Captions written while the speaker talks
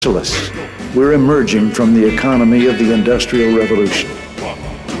We're emerging from the economy of the Industrial Revolution,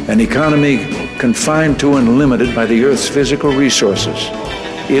 an economy confined to and limited by the Earth's physical resources,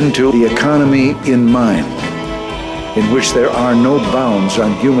 into the economy in mind, in which there are no bounds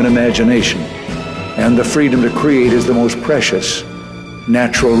on human imagination, and the freedom to create is the most precious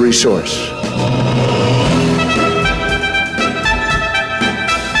natural resource.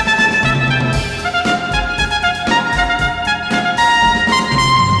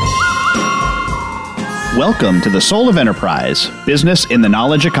 Welcome to the Soul of Enterprise, Business in the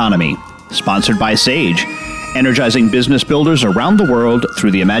Knowledge Economy, sponsored by Sage, energizing business builders around the world through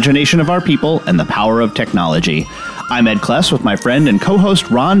the imagination of our people and the power of technology. I'm Ed Kless with my friend and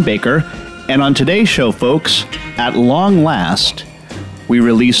co-host Ron Baker, and on today's show, folks, at long last, we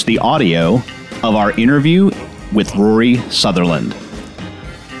released the audio of our interview with Rory Sutherland.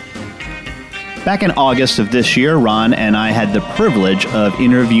 Back in August of this year, Ron and I had the privilege of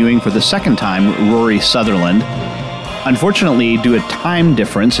interviewing for the second time Rory Sutherland. Unfortunately, due to time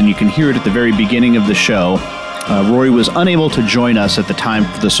difference, and you can hear it at the very beginning of the show, Rory was unable to join us at the time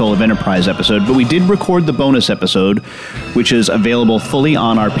for the Soul of Enterprise episode, but we did record the bonus episode, which is available fully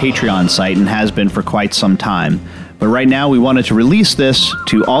on our Patreon site and has been for quite some time. But right now, we wanted to release this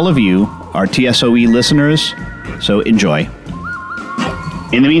to all of you, our TSOE listeners, so enjoy.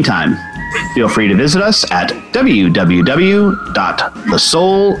 In the meantime, feel free to visit us at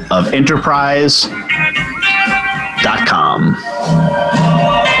www.thesoulofenterprise.com.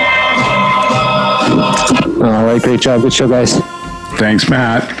 All right, great job. Good show, guys. Thanks,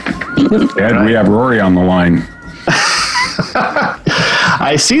 Matt. Ed, we have Rory on the line.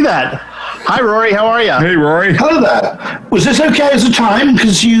 I see that. Hi, Rory. How are you? Hey, Rory. Hello there. Was this okay as a time?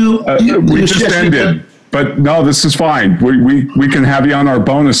 Because you just ended. But no, this is fine. We can have you on our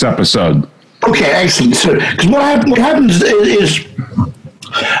bonus episode. Okay, excellent. So, because what happens is,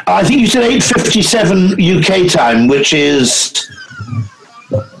 I think you said 8:57 UK time, which is.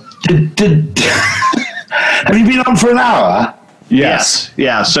 Have you been on for an hour? Yes.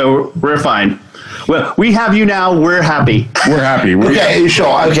 Yeah. So we're fine. Well, we have you now. We're happy. We're happy. Okay,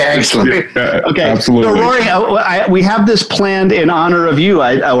 sure. Okay, excellent. Okay, absolutely. So Rory, we have this planned in honor of you.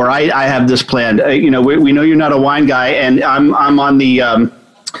 I have this planned. We know you're not a wine guy, and I'm on the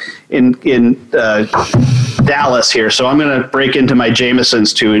in Dallas here, so I'm going to break into my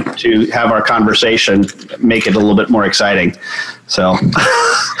Jamesons to have our conversation, make it a little bit more exciting. So,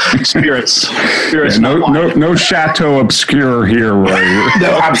 spirits. Yeah, no Chateau Obscure here, Rory.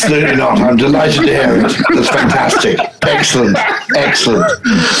 No, absolutely not. I'm delighted to hear it. That's fantastic. Excellent.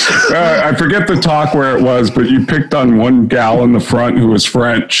 I forget the talk where it was, but you picked on one gal in the front who was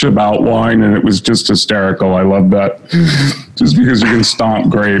French about wine, and it was just hysterical. I love that. Just because you can stomp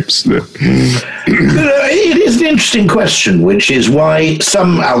grapes. It is an interesting question, which is why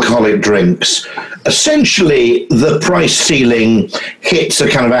some alcoholic drinks, essentially the price ceiling hits a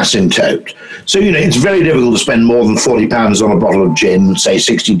kind of asymptote. So, it's very difficult to spend more than £40 on a bottle of gin, say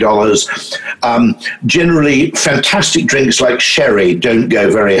 $60. Generally, fantastic drinks like sherry don't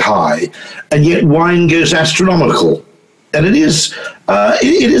go very high, and yet wine goes astronomical. And it is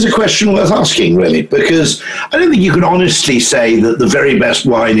a question worth asking, really, because I don't think you can honestly say that the very best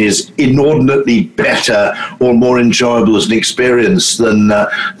wine is inordinately better or more enjoyable as an experience than the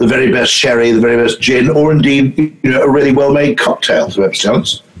very best sherry, the very best gin, or indeed a really well-made cocktail, to be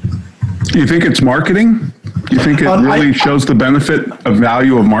honest. Do you think it's marketing? Do you think it really shows the benefit of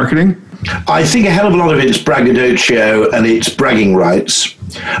value of marketing? I think a hell of a lot of it is braggadocio and it's bragging rights,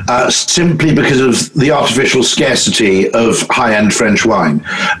 simply because of the artificial scarcity of high-end French wine.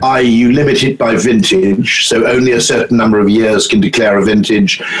 You limit it by vintage, so only a certain number of years can declare a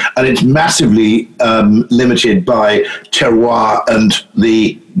vintage, and it's massively limited by terroir and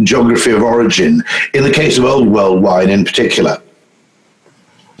the geography of origin, in the case of Old World wine in particular.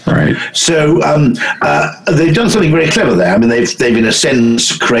 Right. So they've done something very clever there. I mean, they've in a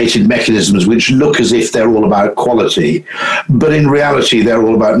sense created mechanisms which look as if they're all about quality, but in reality they're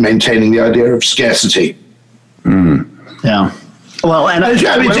all about maintaining the idea of scarcity. Yeah. Well, and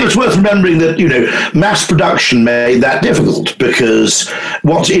it's worth remembering that, mass production made that difficult, because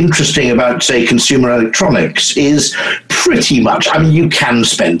what's interesting about, say, consumer electronics is pretty much, you can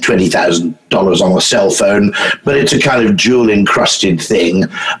spend $20,000 on a cell phone, but it's a kind of jewel-encrusted thing.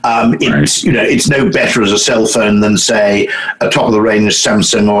 It's no better as a cell phone than, say, a top-of-the-range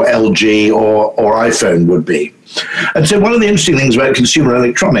Samsung or LG or iPhone would be. And so one of the interesting things about consumer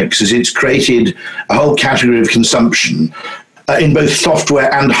electronics is it's created a whole category of consumption in both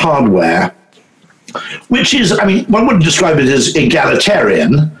software and hardware which is, I mean, one would describe it as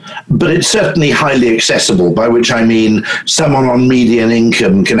egalitarian, but it's certainly highly accessible, by which I mean someone on median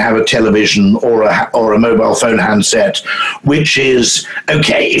income can have a television or a mobile phone handset, which is,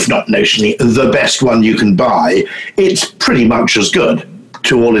 okay, if not notionally, the best one you can buy. It's pretty much as good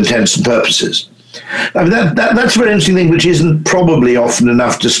to all intents and purposes. I mean, that's a very interesting thing, which isn't probably often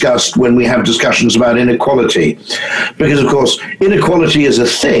enough discussed when we have discussions about inequality. Because, of course, inequality is a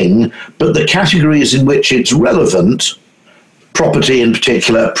thing, but the categories in which it's relevant, property in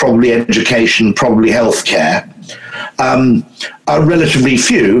particular, probably education, probably healthcare, are relatively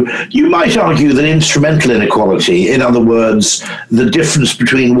few. You might argue that instrumental inequality, in other words, the difference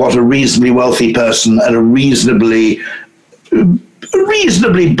between what a reasonably wealthy person and a reasonably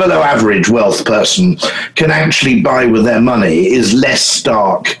below average wealth person can actually buy with their money, is less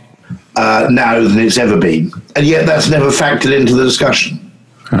stark now than it's ever been. And yet that's never factored into the discussion.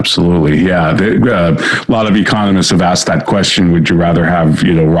 Absolutely, yeah. A lot of economists have asked that question: would you rather have,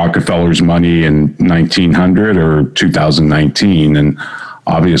 Rockefeller's money in 1900 or 2019? And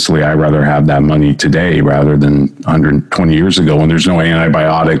obviously, I'd rather have that money today rather than 120 years ago, when there's no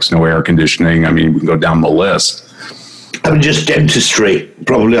antibiotics, no air conditioning. I mean, we can go down the list. I mean, just dentistry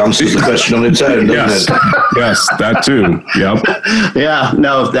probably answers the question on its own, doesn't it? Yes, that too. Yep. Yeah,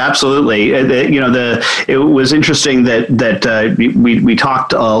 no, absolutely. It was interesting that we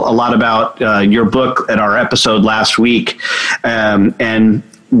talked a lot about your book at our episode last week, and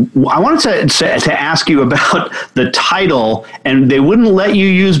I wanted to ask you about the title, and they wouldn't let you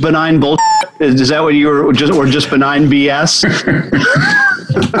use benign bullshit. Is that what you were, just benign BS?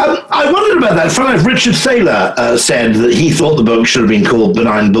 I wondered about that. Funny enough, Richard Thaler said that he thought the book should have been called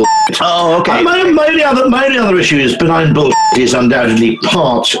Benign Bullshit. Oh, okay. My only other issue is Benign Bullshit is undoubtedly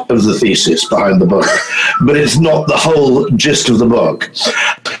part of the thesis behind the book, but it's not the whole gist of the book.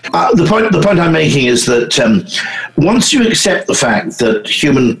 The point I'm making is that once you accept the fact that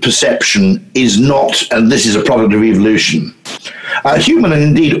human perception is not, and this is a product of evolution, human and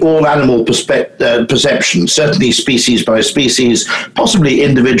indeed all animal perception, certainly species by species, possibly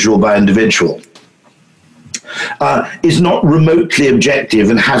individual by individual, is not remotely objective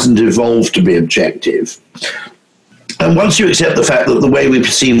and hasn't evolved to be objective. And once you accept the fact that the way we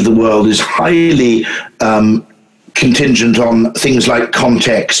perceive the world is highly contingent on things like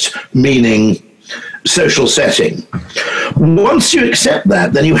context, meaning, social setting, once you accept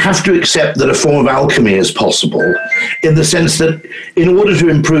that, then you have to accept that a form of alchemy is possible, in the sense that in order to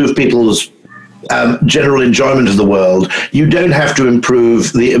improve people's general enjoyment of the world, you don't have to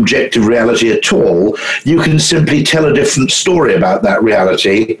improve the objective reality at all. You can simply tell a different story about that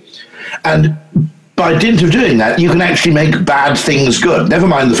reality, and by dint of doing that, you can actually make bad things good. Never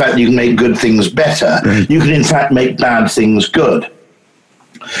mind the fact that you can make good things better. You can, in fact, make bad things good,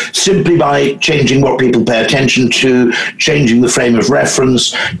 simply by changing what people pay attention to, changing the frame of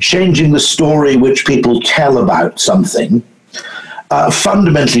reference, changing the story which people tell about something.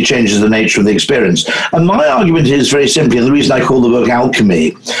 Fundamentally changes the nature of the experience. And my argument is very simply, and the reason I call the book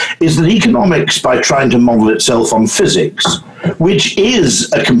Alchemy, is that economics, by trying to model itself on physics, which is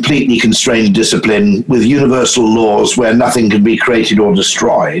a completely constrained discipline with universal laws where nothing can be created or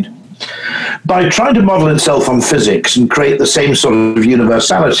destroyed, by trying to model itself on physics and create the same sort of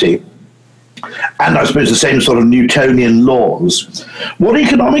universality, and I suppose the same sort of Newtonian laws, what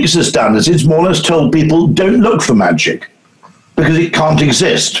economics has done is it's more or less told people, don't look for magic, because it can't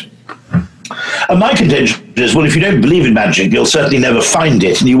exist. And my contention is, well, if you don't believe in magic, you'll certainly never find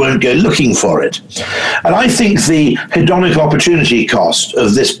it, and you won't go looking for it. And I think the hedonic opportunity cost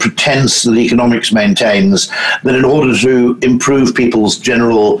of this pretense that economics maintains, that in order to improve people's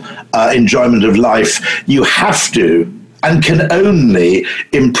general enjoyment of life, you have to and can only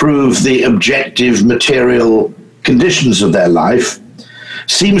improve the objective material conditions of their life,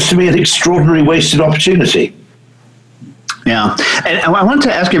 seems to me an extraordinary wasted opportunity. Yeah. And I wanted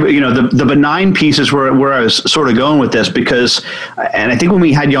to ask you, the benign piece is where I was sort of going with this, because, and I think when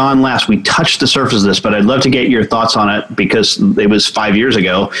we had you on last, we touched the surface of this, but I'd love to get your thoughts on it, because it was 5 years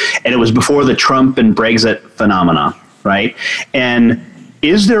ago and it was before the Trump and Brexit phenomena, right? And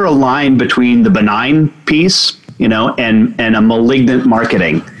is there a line between the benign piece, and a malignant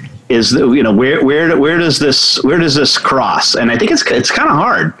marketing? Is the, where does this cross? And I think it's kind of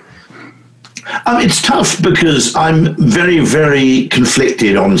hard. It's tough, because I'm very, very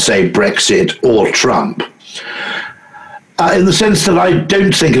conflicted on, say, Brexit or Trump, in the sense that I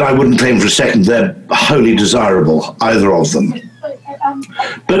don't think, and I wouldn't claim for a second, they're wholly desirable, either of them.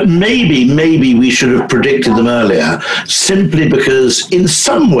 But maybe we should have predicted them earlier, simply because in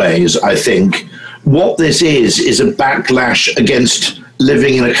some ways, I think, what this is a backlash against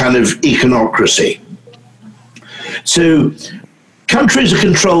living in a kind of econocracy. So countries are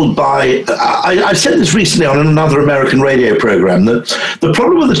controlled by, I said this recently on another American radio program, that the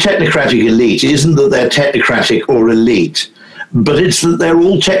problem with the technocratic elite isn't that they're technocratic or elite, but it's that they're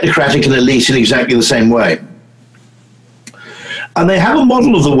all technocratic and elite in exactly the same way. And they have a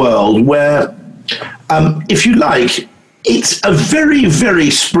model of the world where, if you like, it's a very, very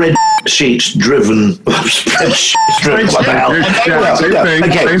spreadsheet-driven... Spreadsheet-driven, what the hell?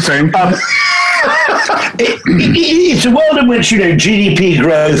 Same thing. It's a world in which, GDP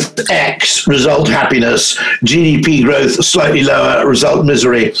growth, X, result happiness, GDP growth, slightly lower, result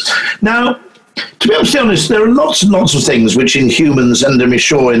misery. Now, to be absolutely honest, there are lots and lots of things which in humans, and I'm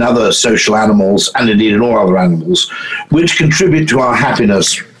sure in other social animals, and indeed in all other animals, which contribute to our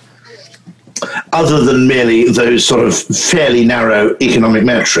happiness, other than merely those sort of fairly narrow economic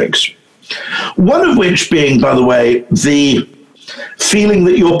metrics. One of which being, by the way, the feeling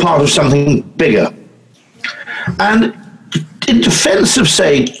that you're part of something bigger. And in defense of,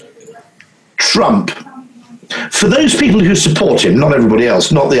 say, Trump, for those people who support him, not everybody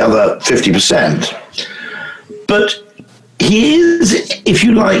else, not the other 50%, but he is, if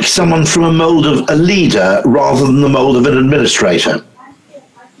you like, someone from a mold of a leader rather than the mold of an administrator.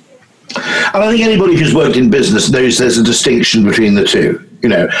 And I think anybody who's worked in business knows there's a distinction between the two.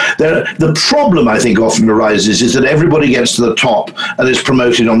 The problem, I think, often arises is that everybody gets to the top and is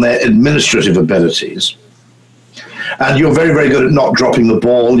promoted on their administrative abilities. And you're very, very good at not dropping the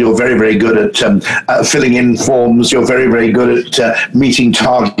ball. You're very, very good at filling in forms. You're very, very good at meeting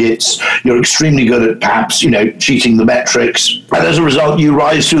targets. You're extremely good at perhaps, cheating the metrics. And as a result, you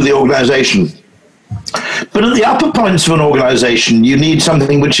rise through the organization. But at the upper points of an organization, you need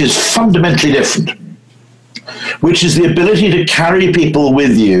something which is fundamentally different, which is the ability to carry people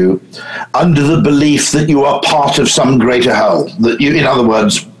with you under the belief that you are part of some greater whole. That you, in other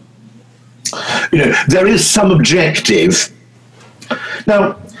words, there is some objective.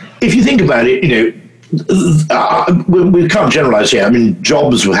 Now, if you think about it, we can't generalize here. I mean,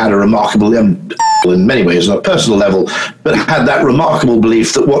 Jobs had a remarkable, in many ways, on a personal level, but had that remarkable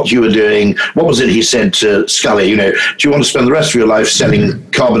belief that what you were doing, what was it he said to Scully, do you want to spend the rest of your life selling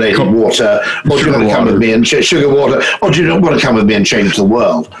carbonated water, or do you want to come with me and sugar water, or do you want to come with me and change the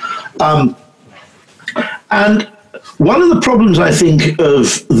world? And one of the problems, I think,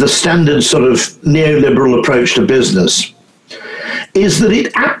 of the standard sort of neoliberal approach to business is that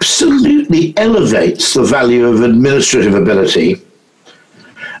it absolutely elevates the value of administrative ability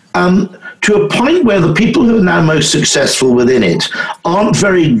to a point where the people who are now most successful within it aren't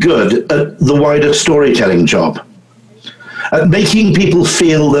very good at the wider storytelling job. At making people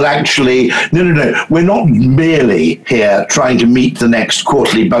feel that actually, no, we're not merely here trying to meet the next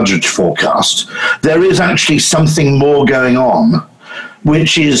quarterly budget forecast. There is actually something more going on,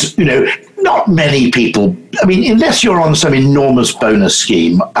 which is, not many people, I mean, unless you're on some enormous bonus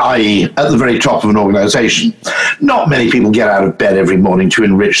scheme, i.e. at the very top of an organization, not many people get out of bed every morning to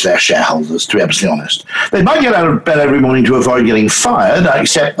enrich their shareholders, to be absolutely honest. They might get out of bed every morning to avoid getting fired. I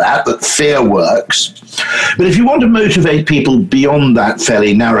accept that fear works. But if you want to motivate people beyond that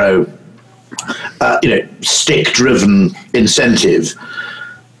fairly narrow, stick-driven incentive,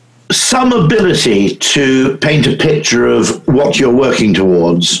 some ability to paint a picture of what you're working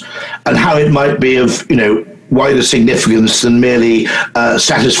towards and how it might be of, wider significance than merely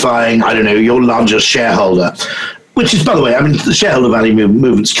satisfying, your largest shareholder. Which is, by the way, the shareholder value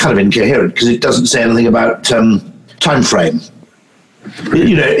movement's kind of incoherent because it doesn't say anything about time frame.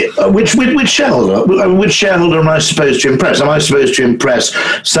 Which shareholder? Which shareholder am I supposed to impress? Am I supposed to impress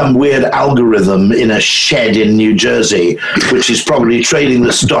some weird algorithm in a shed in New Jersey, which is probably trading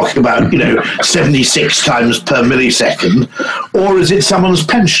the stock about 76 times per millisecond, or is it someone's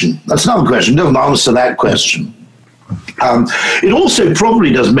pension? That's another question. It doesn't answer that question. It also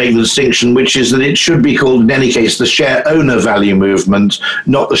probably does make the distinction, which is that it should be called, in any case, the share owner value movement,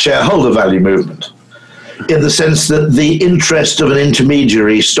 not the shareholder value movement, in the sense that the interest of an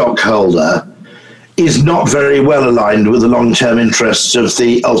intermediary stockholder is not very well aligned with the long-term interests of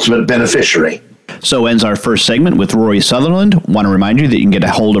the ultimate beneficiary. So ends our first segment with Rory Sutherland. Want to remind you that you can get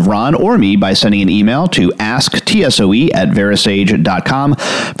a hold of Ron or me by sending an email to asktsoe@verisage.com.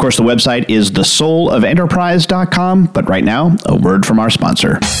 Of course, the website is thesoulofenterprise.com. But right now, a word from our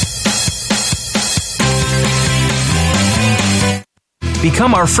sponsor.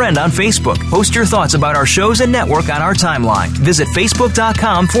 Become our friend on Facebook. Post your thoughts about our shows and network on our timeline. Visit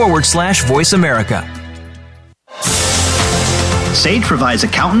facebook.com/Voice America. Sage provides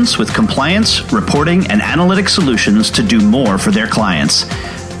accountants with compliance, reporting, and analytic solutions to do more for their clients.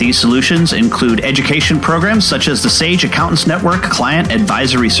 These solutions include education programs such as the Sage Accountants Network Client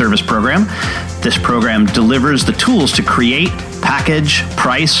Advisory Service Program. This program delivers the tools to create, package,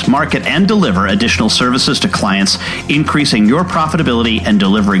 price, market, and deliver additional services to clients, increasing your profitability and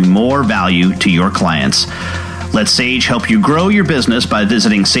delivering more value to your clients. Let Sage help you grow your business by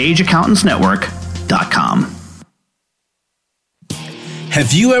visiting sageaccountantsnetwork.com.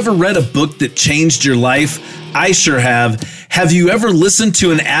 Have you ever read a book that changed your life? I sure have. Have you ever listened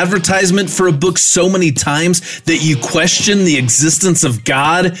to an advertisement for a book so many times that you question the existence of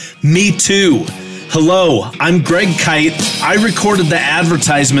God? Me too. Hello, I'm Greg Kite. I recorded the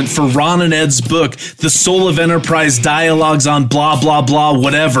advertisement for Ron and Ed's book, The Soul of Enterprise Dialogues on blah, blah, blah,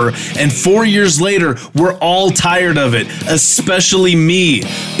 whatever. And 4 years later, we're all tired of it, especially me.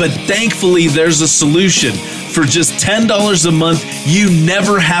 But thankfully, there's a solution. For just $10 a month, you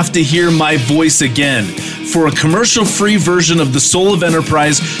never have to hear my voice again. For a commercial-free version of The Soul of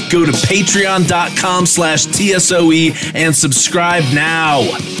Enterprise, go to patreon.com/TSOE and subscribe now.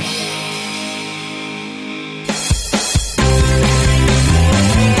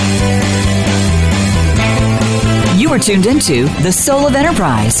 You are tuned into The Soul of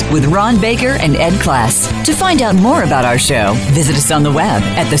Enterprise with Ron Baker and Ed Kless. To find out more about our show, visit us on the web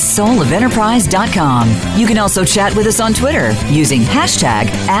at thesoulofenterprise.com. You can also chat with us on Twitter using hashtag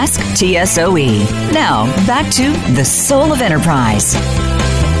AskTSOE. Now, back to The Soul of Enterprise.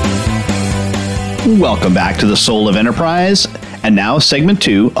 Welcome back to The Soul of Enterprise, and now segment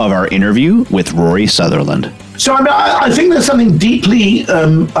 2 of our interview with Rory Sutherland. So I think there's something deeply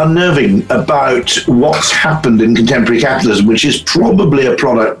unnerving about what's happened in contemporary capitalism, which is probably a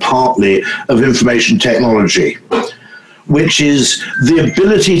product partly of information technology, which is the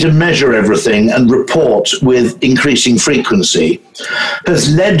ability to measure everything and report with increasing frequency, has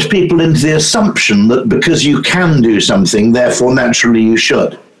led people into the assumption that because you can do something, therefore naturally you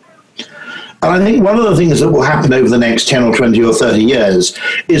should. And I think one of the things that will happen over the next 10 or 20 or 30 years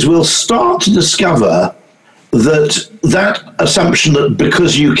is we'll start to discover that assumption that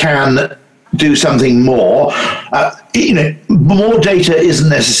because you can do something more, more data isn't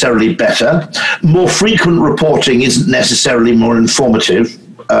necessarily better, more frequent reporting isn't necessarily more informative,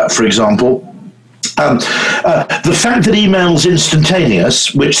 for example. The fact that email is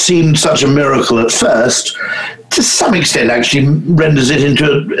instantaneous, which seemed such a miracle at first, to some extent actually renders it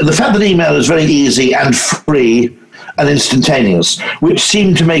into the fact that email is very easy and free and instantaneous, which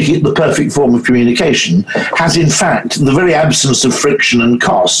seemed to make it the perfect form of communication, has in fact, the very absence of friction and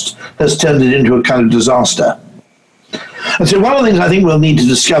cost has turned it into a kind of disaster. And so one of the things I think we'll need to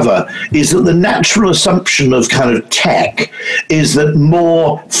discover is that the natural assumption of kind of tech is that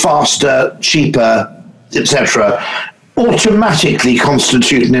more, faster, cheaper, etc., automatically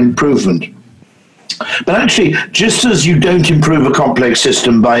constitute an improvement. But actually, just as you don't improve a complex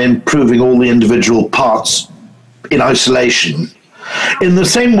system by improving all the individual parts in isolation, in the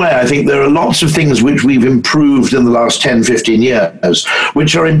same way, I think there are lots of things which we've improved in the last 10, 15 years,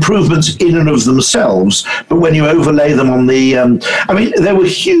 which are improvements in and of themselves, but when you overlay them on the... there were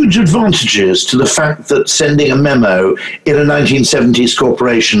huge advantages to the fact that sending a memo in a 1970s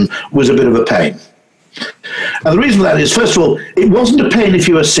corporation was a bit of a pain. And the reason for that is, first of all, it wasn't a pain if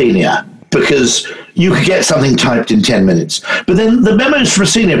you were senior, because you could get something typed in 10 minutes. But then the memos from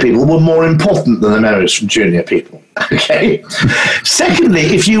senior people were more important than the memos from junior people. Okay. Secondly,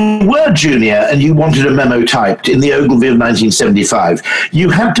 if you were junior and you wanted a memo typed in the Ogilvy of 1975, you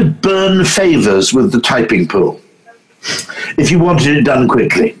had to burn favors with the typing pool if you wanted it done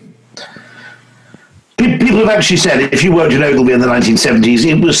quickly. People have actually said if you worked in Ogilvy in the 1970s,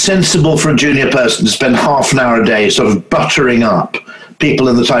 it was sensible for a junior person to spend half an hour a day sort of buttering up people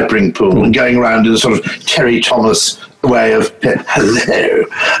in the typing pool and going around in a sort of Terry Thomas way of hello,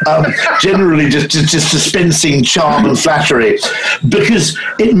 generally just dispensing charm and flattery, because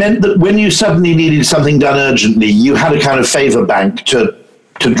it meant that when you suddenly needed something done urgently, you had a kind of favor bank to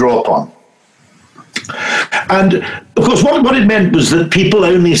draw upon. And of course, what it meant was that people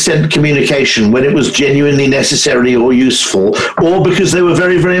only sent communication when it was genuinely necessary or useful, or because they were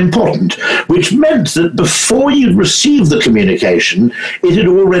very, very important, which meant that before you'd received the communication, it had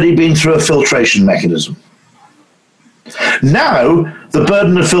already been through a filtration mechanism. Now, the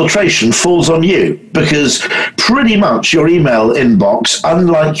burden of filtration falls on you, because pretty much your email inbox,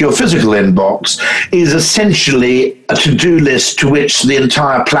 unlike your physical inbox, is essentially a to-do list to which the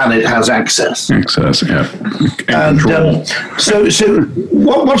entire planet has access. Yeah. And so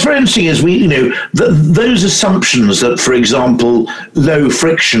what's very interesting is those assumptions that, for example, low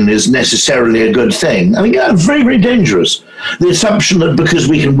friction is necessarily a good thing, I think are very, very dangerous, The assumption that because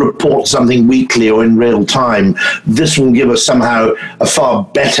we can report something weekly or in real time, this will give us somehow a far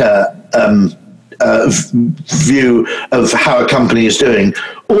better view of how a company is doing,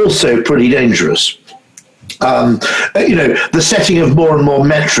 also pretty dangerous. The setting of more and more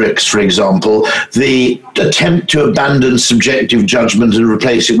metrics, for example, the attempt to abandon subjective judgment and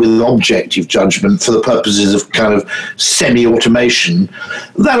replace it with objective judgment for the purposes of kind of semi-automation,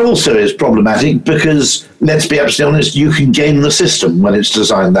 that also is problematic because, let's be absolutely honest, you can game the system when it's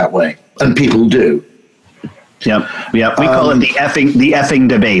designed that way, and people do. Yep. We call it the effing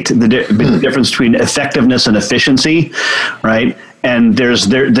debate, the difference between effectiveness and efficiency, right? And there's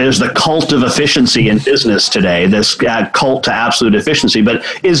the cult of efficiency in business today, this cult to absolute efficiency. But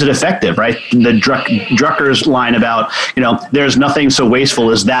is it effective, right? The Drucker's line about, there's nothing so wasteful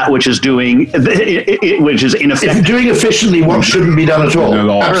as that which is doing, which is ineffective. If you're doing efficiently what shouldn't be done at all.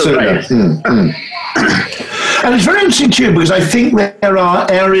 Absolutely. Right. And it's very interesting too, because I think there are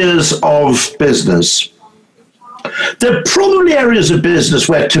areas of business. There are probably areas of business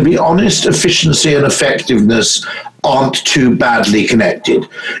where, to be honest, efficiency and effectiveness aren't too badly connected.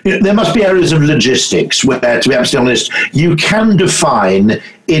 There must be areas of logistics where, to be absolutely honest, you can define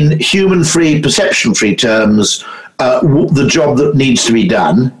in human-free, perception-free terms the job that needs to be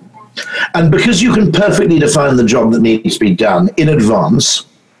done. And because you can perfectly define the job that needs to be done in advance,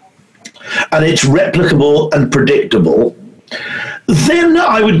 and it's replicable and predictable, then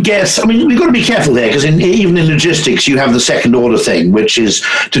I would guess, we've got to be careful there, because even in logistics, you have the second order thing, which is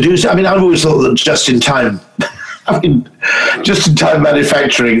to do so. I've always thought that just-in-time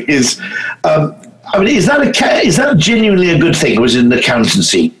manufacturing is, is that genuinely a good thing, or is it an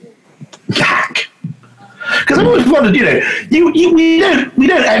accountancy hack? Because I've always wondered, we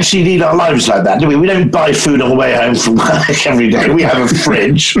don't actually need our lives like that, do we? We don't buy food on the way home from work every day. We have a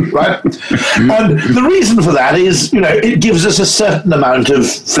fridge, right? And the reason for that is, it gives us a certain amount of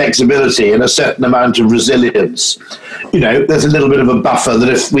flexibility and a certain amount of resilience. There's a little bit of a buffer that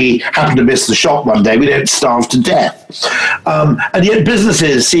if we happen to miss the shop one day, we don't starve to death. And yet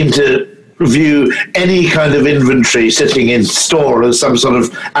businesses seem to view any kind of inventory sitting in store as some sort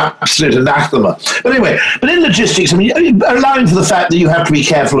of absolute anathema. But anyway, in logistics, allowing for the fact that you have to be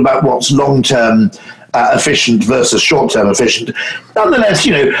careful about what's long-term efficient versus short-term efficient, nonetheless,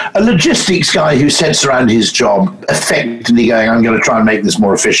 a logistics guy who sits around his job effectively going, I'm going to try and make this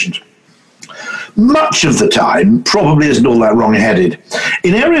more efficient, much of the time probably isn't all that wrong-headed.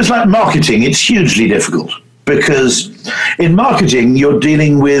 In areas like marketing, it's hugely difficult, because in marketing, you're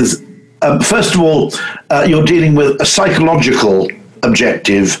dealing with first of all, you're dealing with a psychological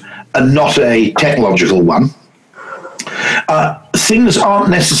objective and not a technological one. Things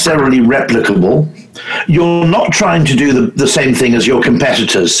aren't necessarily replicable. You're not trying to do the same thing as your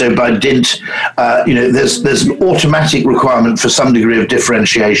competitors. So by dint, there's an automatic requirement for some degree of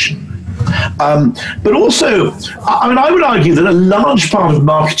differentiation. But also, I would argue that a large part of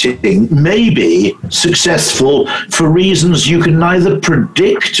marketing may be successful for reasons you can neither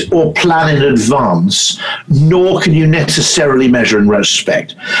predict or plan in advance, nor can you necessarily measure in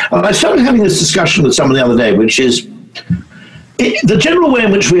retrospect. And I started having this discussion with someone the other day, which is, the general way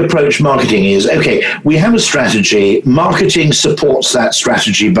in which we approach marketing is, okay, we have a strategy, marketing supports that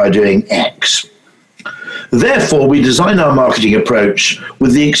strategy by doing X. Therefore, we design our marketing approach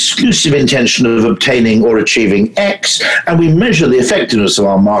with the exclusive intention of obtaining or achieving X, and we measure the effectiveness of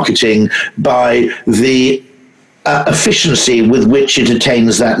our marketing by the efficiency with which it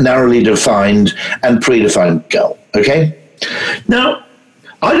attains that narrowly defined and predefined goal. Okay? Now,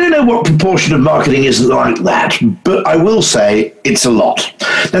 I don't know what proportion of marketing is like that, but I will say it's a lot.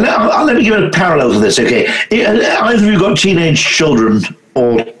 Now, let me give a parallel to this, okay? Either of you got teenage children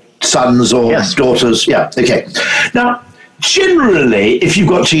or sons or daughters? Yeah, okay. Now, generally, if you've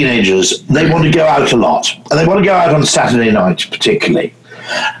got teenagers, they want to go out a lot, and they want to go out on Saturday night particularly.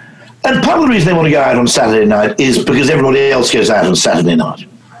 And part of the reason they want to go out on Saturday night is because everybody else goes out on Saturday night.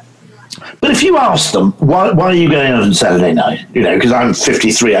 But if you ask them, why are you going out on Saturday night? Because I'm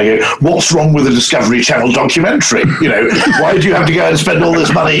 53, I go, what's wrong with a Discovery Channel documentary? Why do you have to go and spend all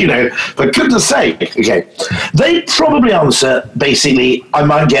this money? For goodness sake. Okay. They probably answer, basically, I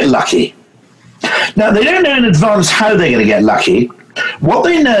might get lucky. Now, they don't know in advance how they're going to get lucky. What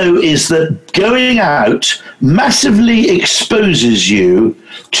they know is that going out massively exposes you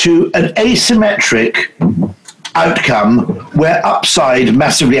to an asymmetric outcome where upside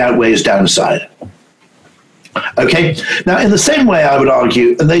massively outweighs downside. Okay? Now, in the same way, I would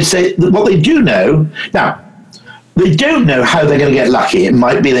argue, and they say that what they do know, now, They don't know how they're going to get lucky. It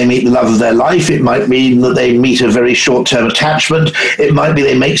might be they meet the love of their life. It might mean that they meet a very short-term attachment. It might be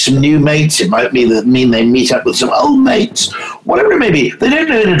they make some new mates. It might mean they meet up with some old mates. Whatever it may be, they don't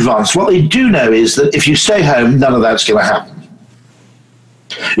know in advance. What they do know is that if you stay home, none of that's going to happen.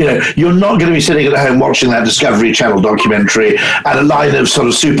 You're not going to be sitting at home watching that Discovery Channel documentary and a line of sort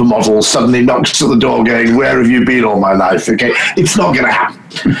of supermodels suddenly knocks at the door going, "Where have you been all my life?" Okay, it's not going to happen.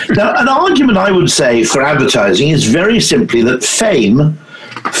 Now, an argument I would say for advertising is very simply that fame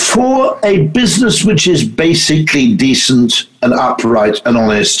for a business which is basically decent and upright and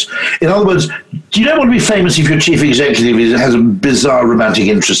honest. In other words, do you don't want to be famous if your chief executive has a bizarre romantic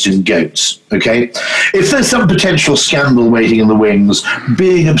interest in goats, okay? If there's some potential scandal waiting in the wings,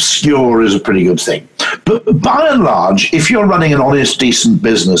 being obscure is a pretty good thing. But by and large, if you're running an honest, decent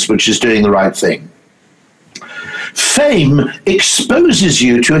business which is doing the right thing, fame exposes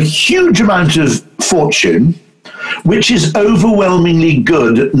you to a huge amount of fortune, which is overwhelmingly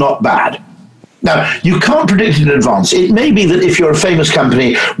good, not bad. Now, you can't predict in advance. It may be that if you're a famous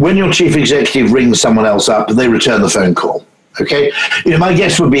company, when your chief executive rings someone else up, they return the phone call. Okay? My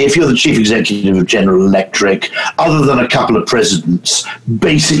guess would be if you're the chief executive of General Electric, other than a couple of presidents,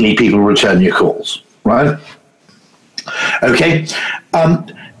 basically people return your calls, right? Okay?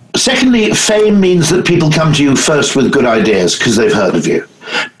 Secondly, fame means that people come to you first with good ideas because they've heard of you.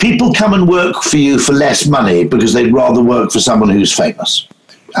 People come and work for you for less money because they'd rather work for someone who's famous.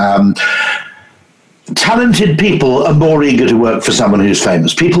 Talented people are more eager to work for someone who's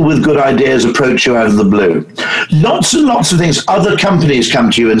famous. People with good ideas approach you out of the blue. Lots and lots of things. Other companies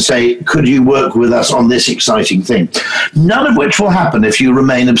come to you and say, "Could you work with us on this exciting thing?" None of which will happen if you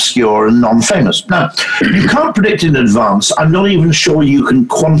remain obscure and non-famous. Now, you can't predict in advance. I'm not even sure you can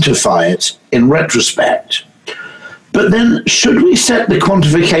quantify it in retrospect. But then, should we set the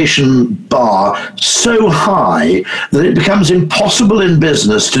quantification bar so high that it becomes impossible in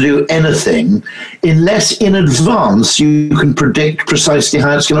business to do anything unless in advance you can predict precisely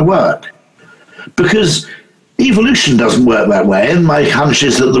how it's going to work? Because evolution doesn't work that way, and my hunch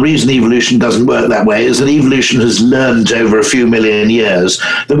is that the reason evolution doesn't work that way is that evolution has learned over a few million years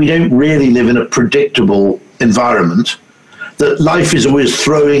that we don't really live in a predictable environment, that life is always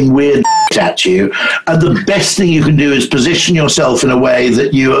throwing weird at you, and the best thing you can do is position yourself in a way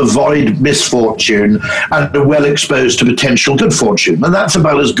that you avoid misfortune and are well exposed to potential good fortune, and that's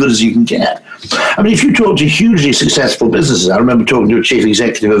about as good as you can get. I mean, if you talk to hugely successful businesses, I remember talking to a chief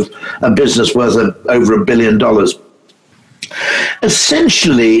executive of a business worth over $1 billion.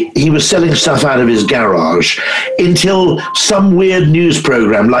 Essentially, he was selling stuff out of his garage until some weird news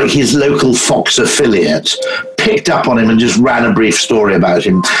program, like his local Fox affiliate, picked up on him and just ran a brief story about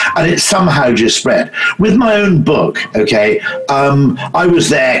him, and it somehow just spread. With my own book, okay, I was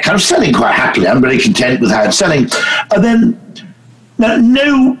there kind of selling quite happily. I'm very content with how it's selling. And then at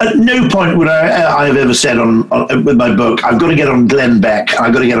no point would I have ever said with my book, I've got to get on Glenn Beck,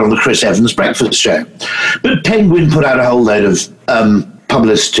 I've got to get on the Chris Evans breakfast show. But Penguin put out a whole load of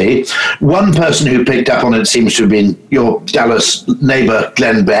publicity. One person who picked up on it seems to have been your Dallas neighbor,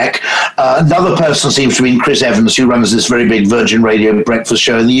 Glenn Beck. Another person seems to have been Chris Evans, who runs this very big Virgin Radio breakfast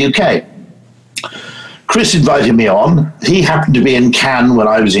show in the UK. Chris invited me on. He happened to be in Cannes when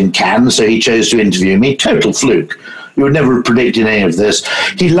I was in Cannes, so he chose to interview me. Total fluke. You would never have predicted any of this.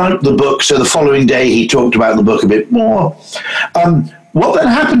 He liked the book, so the following day he talked about the book a bit more. What then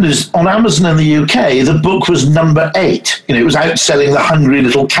happened is, on Amazon in the UK, the book was number 8. It was outselling The Hungry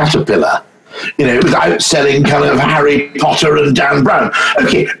Little Caterpillar. It was outselling kind of Harry Potter and Dan Brown.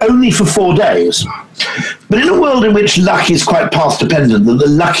 Okay, only for 4 days. But in a world in which luck is quite path dependent, that the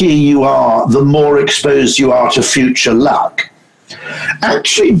luckier you are, the more exposed you are to future luck,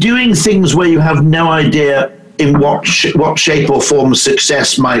 actually doing things where you have no idea in what shape or form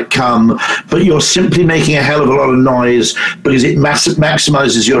success might come, but you're simply making a hell of a lot of noise because it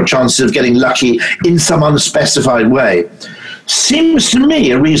maximizes your chances of getting lucky in some unspecified way, seems to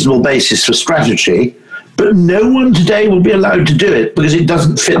me a reasonable basis for strategy, but no one today will be allowed to do it because it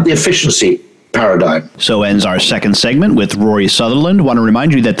doesn't fit the efficiency paradigm. So ends our second segment with Rory Sutherland. I want to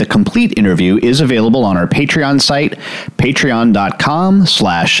remind you that the complete interview is available on our Patreon site,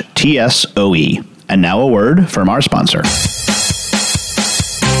 patreon.com/TSOE. And now a word from our sponsor.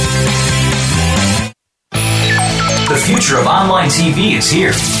 The future of online TV is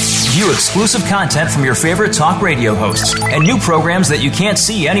here. View exclusive content from your favorite talk radio hosts and new programs that you can't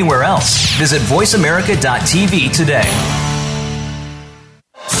see anywhere else. Visit voiceamerica.tv today.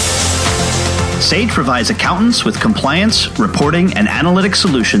 Sage provides accountants with compliance, reporting, and analytic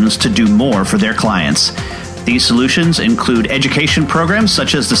solutions to do more for their clients. These solutions include education programs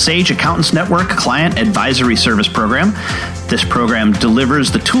such as the Sage Accountants Network Client Advisory Service Program. This program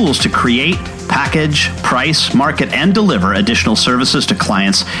delivers the tools to create, package, price, market, and deliver additional services to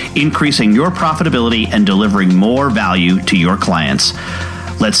clients, increasing your profitability and delivering more value to your clients.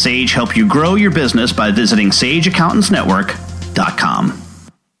 Let Sage help you grow your business by visiting sageaccountantsnetwork.com.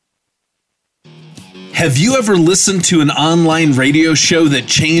 Have you ever listened to an online radio show that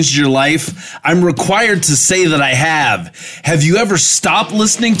changed your life? I'm required to say that I have. Have you ever stopped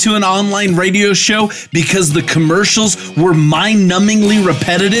listening to an online radio show because the commercials were mind-numbingly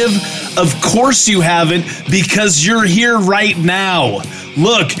repetitive? Of course you haven't, because you're here right now.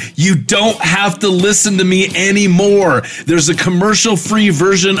 Look, you don't have to listen to me anymore. There's a commercial-free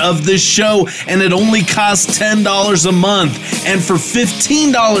version of this show, and it only costs $10 a month. And for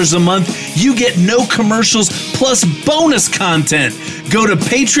 $15 a month, you get no commercials plus bonus content. Go to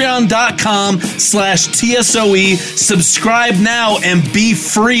patreon.com/TSOE, subscribe now, and be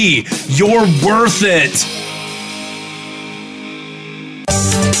free. You're worth it.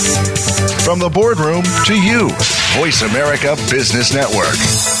 From the boardroom to you, Voice America Business Network.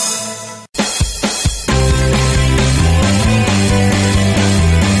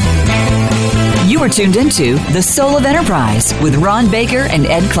 You are tuned into The Soul of Enterprise with Ron Baker and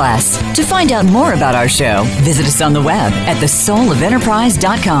Ed Klass. To find out more about our show, visit us on the web at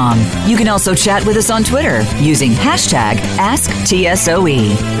thesoulofenterprise.com. You can also chat with us on Twitter using hashtag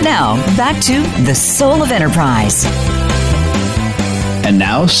AskTSOE. Now, back to The Soul of Enterprise. And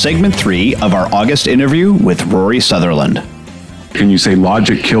now, segment 3 of our August interview with Rory Sutherland. Can you say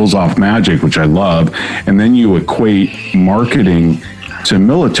logic kills off magic, which I love, and then you equate marketing to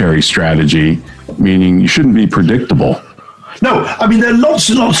military strategy, meaning you shouldn't be predictable. No, I mean, there are lots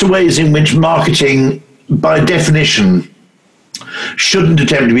and lots of ways in which marketing, by definition, shouldn't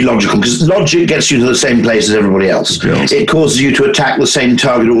attempt to be logical, because logic gets you to the same place as everybody else. Yes. It causes you to attack the same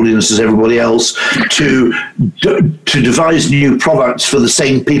target audience as everybody else, to devise new products for the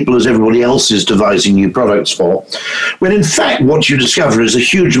same people as everybody else is devising new products for, when in fact what you discover is a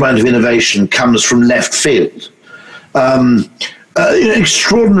huge amount of innovation comes from left field.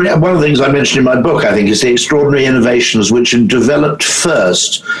 Extraordinary. One of the things I mentioned in my book, I think, is the extraordinary innovations which are developed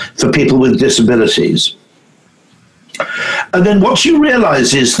first for people with disabilities. And then what you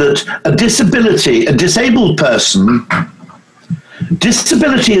realize is that a disabled person,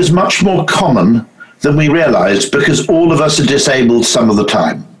 disability is much more common than we realize, because all of us are disabled some of the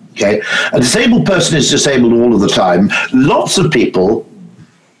time. Okay, a disabled person is disabled all of the time. Lots of people.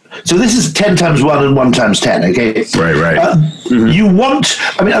 So this is 10 times 1 and 1 times 10, okay? Right.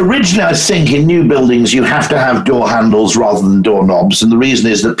 Originally I think in new buildings you have to have door handles rather than doorknobs, and the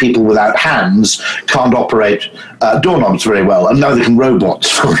reason is that people without hands can't operate doorknobs very well, and neither can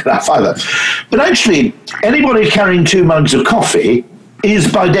robots either. But actually, anybody carrying 2 mugs of coffee is,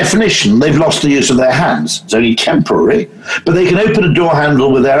 by definition, they've lost the use of their hands. It's only temporary, but they can open a door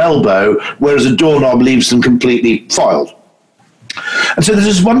handle with their elbow, whereas a doorknob leaves them completely foiled. And so there's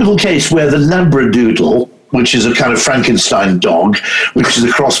this wonderful case where the Labradoodle, which is a kind of Frankenstein dog, which is a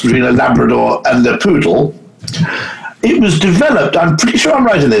cross between a Labrador and a poodle, it was developed, I'm pretty sure I'm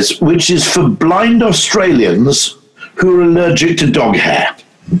right in this, which is for blind Australians who are allergic to dog hair.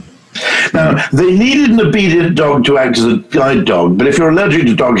 Now, they needed an obedient dog to act as a guide dog, but if you're allergic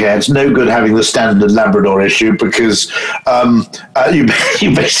to dog hair, it's no good having the standard Labrador issue, because you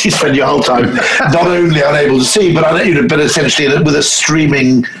basically spend your whole time not only unable to see, but essentially with a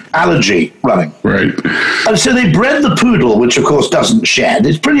streaming allergy running. Right. And so they bred the poodle, which of course doesn't shed.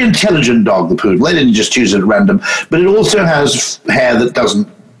 It's a pretty intelligent dog, the poodle. They didn't just choose it at random, but it also has hair that doesn't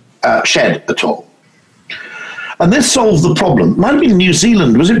shed at all. And this solved the problem. It might have been New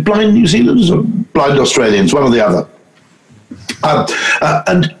Zealand. Was it blind New Zealanders or blind Australians? One or the other.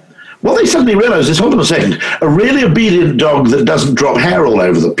 And what they suddenly realized is, hold on a second, a really obedient dog that doesn't drop hair all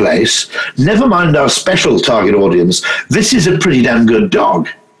over the place, never mind our special target audience, this is a pretty damn good dog.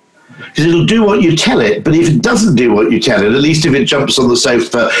 Because it'll do what you tell it, but if it doesn't do what you tell it, at least if it jumps on the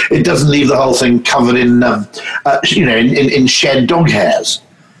sofa, it doesn't leave the whole thing covered in shed dog hairs.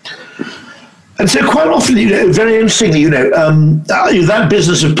 And so quite often, very interestingly, that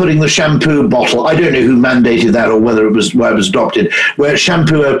business of putting the shampoo bottle, I don't know who mandated that or whether it was why it was adopted, where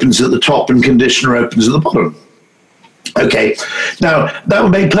shampoo opens at the top and conditioner opens at the bottom. Okay, now that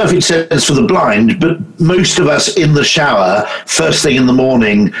would make perfect sense for the blind, but most of us in the shower, first thing in the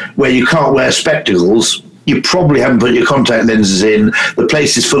morning, where you can't wear spectacles, you probably haven't put your contact lenses in, the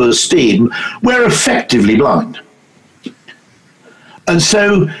place is full of steam, we're effectively blind. And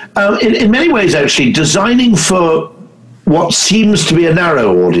so, in many ways, actually, designing for what seems to be a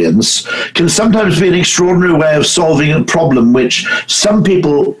narrow audience can sometimes be an extraordinary way of solving a problem which some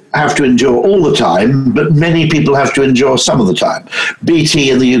people have to endure all the time, but many people have to endure some of the time.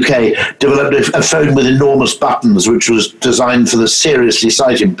 BT in the UK developed a phone with enormous buttons, which was designed for the seriously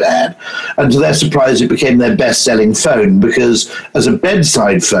sight impaired. And to their surprise, it became their best-selling phone because as a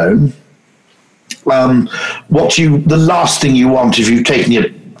bedside phone, the last thing you want if you've taken your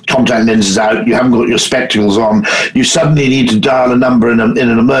contact lenses out, you haven't got your spectacles on, you suddenly need to dial a number in an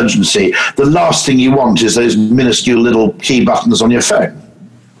emergency, the last thing you want is those minuscule little key buttons on your phone.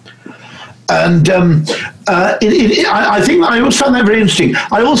 And I think I always found that very interesting.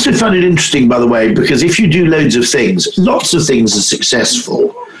 I also found it interesting, by the way, because if you do loads of things, lots of things are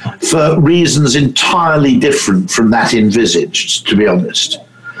successful for reasons entirely different from that envisaged, to be honest.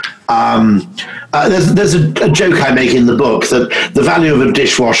 There's a joke I make in the book that the value of a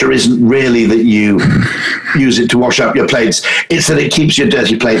dishwasher isn't really that you use it to wash up your plates, it's that it keeps your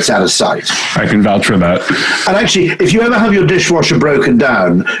dirty plates out of sight. I can vouch for that. And actually, if you ever have your dishwasher broken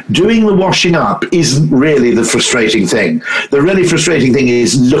down, doing the washing up isn't really the frustrating thing. The really frustrating thing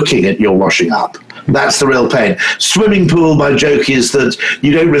is looking at your washing up. That's the real pain. Swimming pool, my joke is that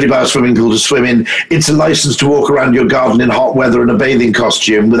you don't really buy a swimming pool to swim in. It's a license to walk around your garden in hot weather in a bathing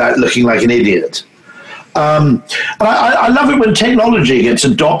costume without looking like an idiot. And I love it when technology gets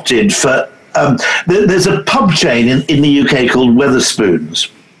adopted for... there's a pub chain in the UK called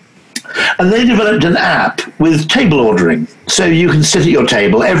Wetherspoons. And they developed an app with table ordering. So you can sit at your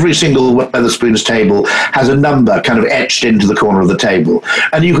table. Every single Wetherspoons table has a number kind of etched into the corner of the table.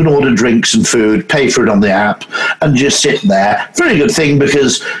 And you can order drinks and food, pay for it on the app, and just sit there. Very good thing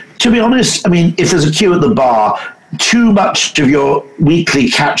because, to be honest, I mean, if there's a queue at the bar, too much of your weekly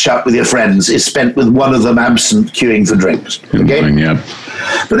catch-up with your friends is spent with one of them absent queuing for drinks. Okay? Yeah.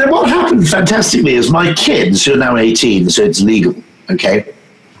 But then what happened fantastically is my kids, who are now 18, so it's legal, okay?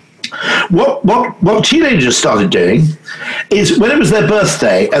 What teenagers started doing is when it was their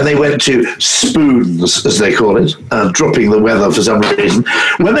birthday and they went to Spoons, as they call it, dropping the weather for some reason,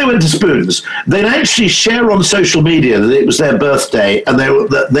 when they went to Spoons, they'd actually share on social media that it was their birthday and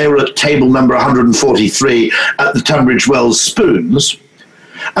they were at table number 143 at the Tunbridge Wells Spoons,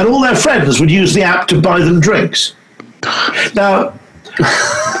 and all their friends would use the app to buy them drinks. Now,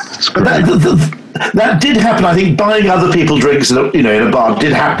 that did happen. I think buying other people drinks in a bar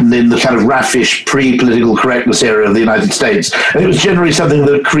did happen in the kind of raffish pre-political correctness era of the United States. And it was generally something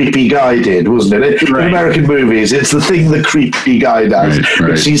that a creepy guy did, wasn't it? Right. In American movies, it's the thing the creepy guy does,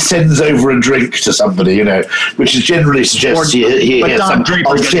 which he sends over a drink to somebody, which is generally suggests he has some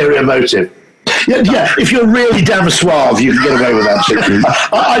ulterior motive. Yeah. If you're really damn suave, you can get away with that shit.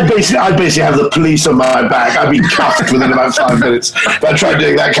 I basically have the police on my back. I'd be cuffed within about 5 minutes if I tried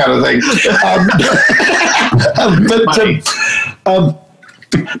doing that kind of thing.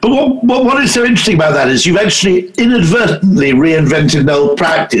 But what is so interesting about that is you've actually inadvertently reinvented an old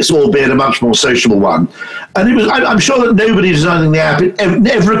practice, albeit a much more sociable one. And I'm sure that nobody designing the app, it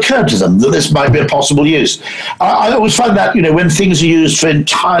never occurred to them that this might be a possible use. I always find that, when things are used for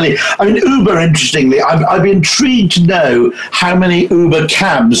entirely... I mean, Uber, interestingly, I'd be intrigued to know how many Uber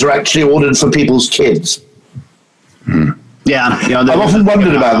cabs are actually ordered for people's kids. Yeah, I've often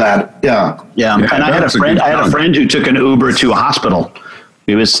wondered about that. Yeah. And I had a friend who took an Uber to a hospital.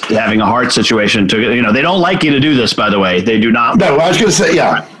 He was having a heart situation. They don't like you to do this, by the way. They do not. No, I was going to say,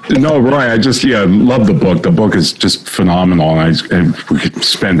 yeah. No, Roy, I just love the book. The book is just phenomenal, and we could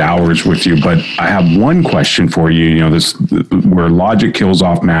spend hours with you. But I have one question for you. This where logic kills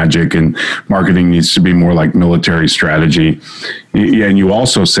off magic, and marketing needs to be more like military strategy. And you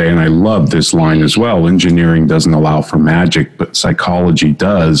also say, and I love this line as well: engineering doesn't allow for magic, but psychology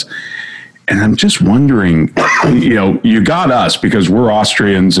does. And I'm just wondering, you got us because we're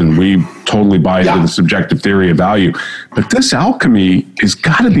Austrians and we totally buy into the subjective theory of value. But this alchemy has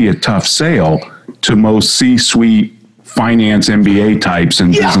got to be a tough sale to most C-suite finance MBA types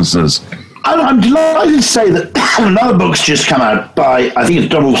and businesses. I'm delighted to say that another book's just come out by, I think it's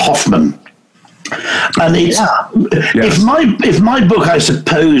Donald Hoffman. And it's if my book, I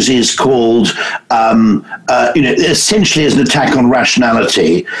suppose, is called essentially as an attack on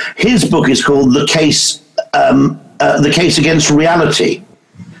rationality, his book is called The Case Against Reality.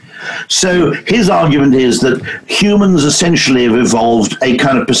 So his argument is that humans essentially have evolved a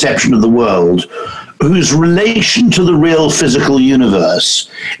kind of perception of the world whose relation to the real physical universe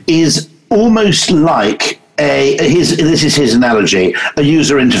is almost like this is his analogy, a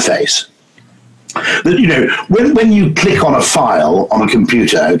user interface. that, when you click on a file on a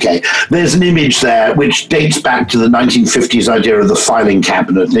computer, okay, there's an image there which dates back to the 1950s idea of the filing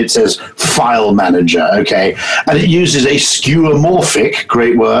cabinet, and it says File Manager, okay, and it uses a skeuomorphic,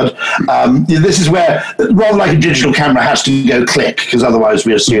 great word. This is where, rather like a digital camera has to go click, because otherwise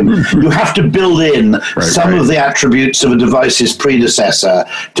we assume you have to build in some of the attributes of a device's predecessor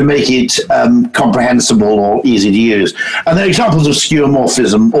to make it comprehensible or easy to use. And there are examples of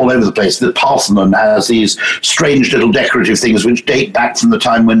skeuomorphism all over the place. The Parthenon has these strange little decorative things which date back from the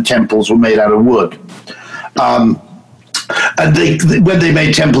time when temples were made out of wood. And when they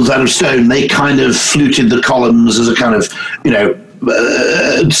made temples out of stone, they kind of fluted the columns as a kind of,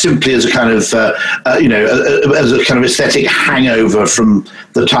 simply as a kind of, as a kind of aesthetic hangover from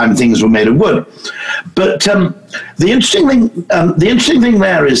the time things were made of wood. But the interesting thing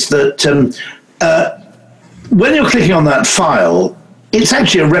there is that when you're clicking on that file, it's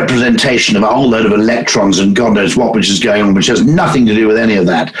actually a representation of a whole load of electrons and God knows what which is going on, which has nothing to do with any of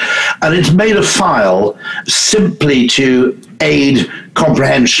that. And it's made a file simply to aid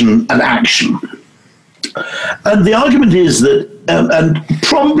comprehension and action. And the argument is that, and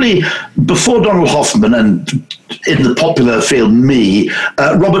probably before Donald Hoffman and in the popular field,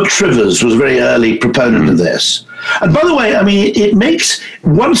 Robert Trivers was a very early proponent of this. And by the way, it makes,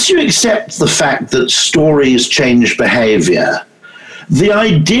 once you accept the fact that stories change behavior, the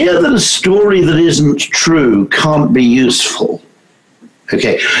idea that a story that isn't true can't be useful.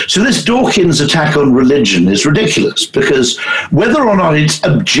 Okay, so this Dawkins attack on religion is ridiculous, because whether or not it's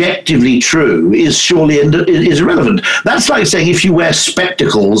objectively true is surely is irrelevant. That's like saying if you wear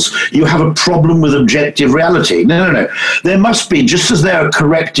spectacles, you have a problem with objective reality. No. There must be, just as there are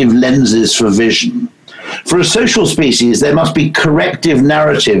corrective lenses for vision, for a social species, there must be corrective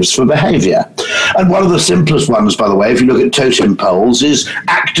narratives for behavior. And one of the simplest ones, by the way, if you look at totem poles, is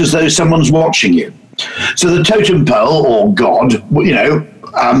act as though someone's watching you. So the totem pole, or God,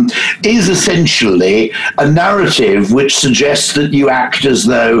 is essentially a narrative which suggests that you act as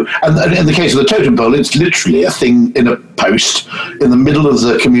though, and in the case of the totem pole, it's literally a thing in a post in the middle of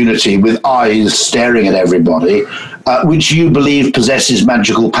the community with eyes staring at everybody, which you believe possesses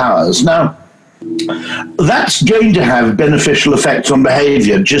magical powers. Now, that's going to have beneficial effects on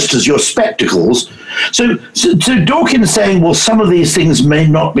behavior, just as your spectacles. So Dawkins saying, well, some of these things may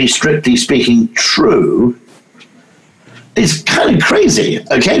not be strictly speaking true, is kind of crazy,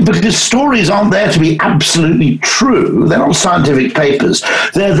 okay? Because stories aren't there to be absolutely true. They're not scientific papers.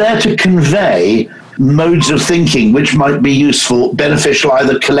 They're there to convey modes of thinking which might be useful, beneficial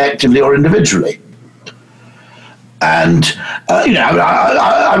either collectively or individually. And,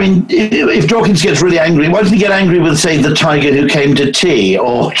 if Dawkins gets really angry, why doesn't he get angry with, say, The Tiger Who Came to Tea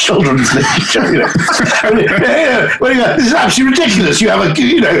or children's literature? This is absolutely ridiculous. You have a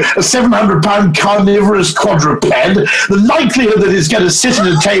 700-pound carnivorous quadruped. The likelihood that it's going to sit at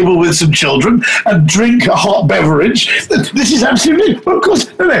a table with some children and drink a hot beverage, this is absolutely, well, of course,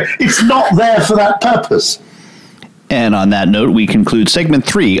 it's not there for that purpose. And on that note, we conclude segment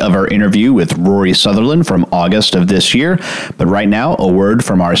 3 of our interview with Rory Sutherland from August of this year. But right now, a word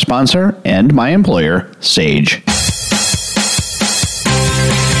from our sponsor and my employer, Sage.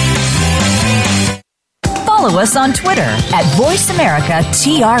 Follow us on Twitter at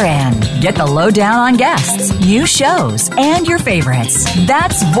VoiceAmericaTRN. Get the lowdown on guests, new shows, and your favorites.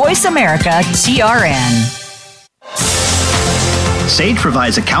 That's VoiceAmericaTRN. Sage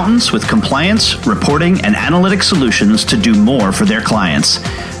provides accountants with compliance, reporting, and analytic solutions to do more for their clients.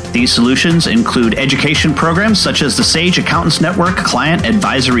 These solutions include education programs such as the Sage Accountants Network Client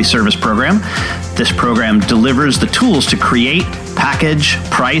Advisory Service Program. This program delivers the tools to create, package,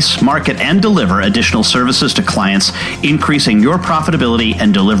 price, market, and deliver additional services to clients, increasing your profitability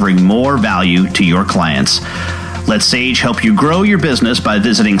and delivering more value to your clients. Let Sage help you grow your business by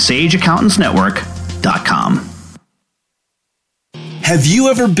visiting sageaccountantsnetwork.com. Have you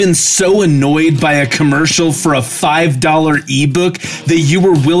ever been so annoyed by a commercial for a $5 ebook that you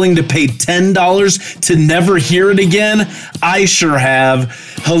were willing to pay $10 to never hear it again? I sure have.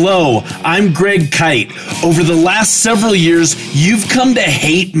 Hello, I'm Greg Kite. Over the last several years, you've come to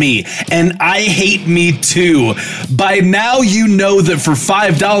hate me, and I hate me too. By now, you know that for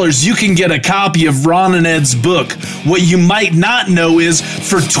 $5, you can get a copy of Ron and Ed's book. What you might not know is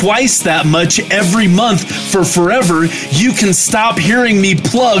for twice that much every month for forever, you can stop hearing me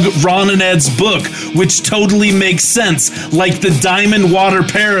plug Ron and Ed's book, which totally makes sense, like the Diamond Water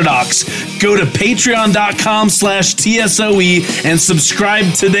Paradox. Go to patreon.com/TSOE and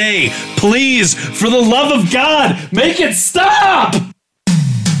subscribe today. Please, for the love of God, make it stop!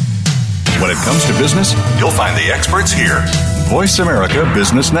 When it comes to business, you'll find the experts here. Voice America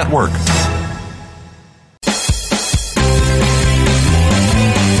Business Network.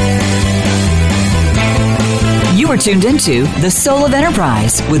 were tuned into The Soul of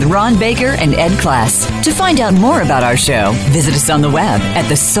Enterprise with Ron Baker and Ed Class. To find out more about our show, visit us on the web at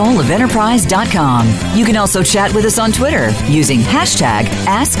thesoulofenterprise.com. You can also chat with us on Twitter using hashtag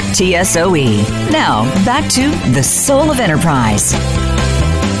AskTSOE. Now, back to The Soul of Enterprise.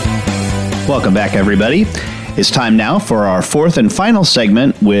 Welcome back, everybody. It's time now for our fourth and final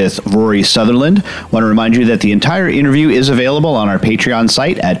segment with Rory Sutherland. I want to remind you that the entire interview is available on our Patreon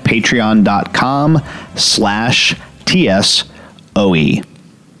site at patreon.com/TSOE.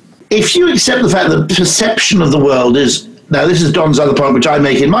 If you accept the fact that perception of the world is, now this is Don's other point, which I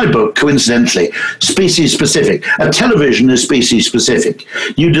make in my book, coincidentally, species specific. A television is species specific.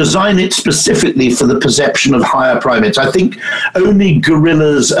 You design it specifically for the perception of higher primates. I think only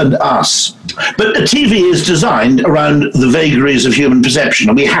gorillas and us. But a TV is designed around the vagaries of human perception,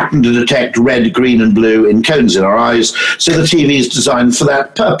 and we happen to detect red, green, and blue in cones in our eyes, so the TV is designed for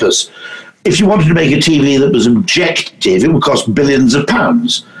that purpose. If you wanted to make a TV that was objective, it would cost billions of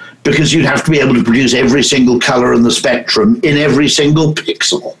pounds, because you'd have to be able to produce every single color in the spectrum in every single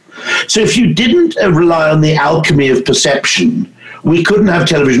pixel. So if you didn't rely on the alchemy of perception, we couldn't have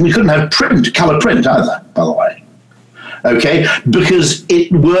television, we couldn't have print, color print either, by the way. Okay, because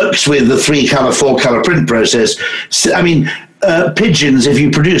it works with the 3-color, 4-color print process. So, I mean, pigeons, if you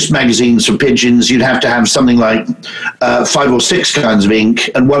produced magazines for pigeons, you'd have to have something like 5 or 6 kinds of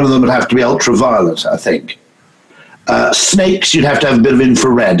ink, and one of them would have to be ultraviolet, I think. Snakes, you'd have to have a bit of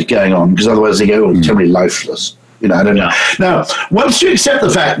infrared going on, because otherwise they go terribly lifeless. You know, I don't know. Now, once you accept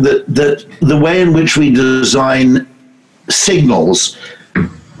the fact that the way in which we design signals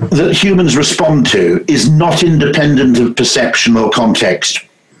that humans respond to is not independent of perception or context,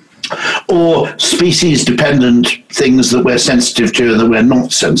 or species-dependent things that we're sensitive to and that we're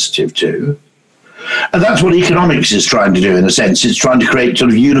not sensitive to. And that's what economics is trying to do, in a sense. It's trying to create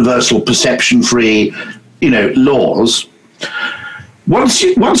sort of universal perception-free, laws. Once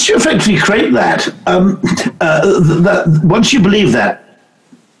you effectively create that, once you believe that,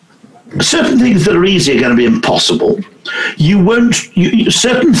 certain things that are easy are going to be impossible.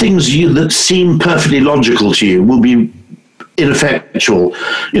 Certain things that seem perfectly logical to you will be ineffectual.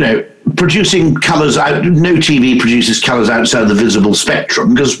 Producing colors out, no TV produces colors outside the visible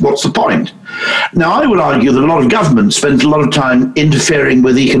spectrum, because what's the point? Now, I would argue that a lot of governments spend a lot of time interfering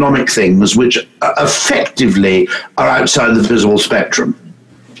with economic things which effectively are outside the visible spectrum.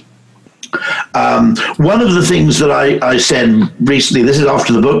 One of the things that I said recently, this is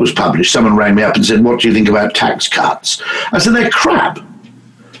after the book was published, someone rang me up and said, "What do you think about tax cuts?" I said, "They're crap."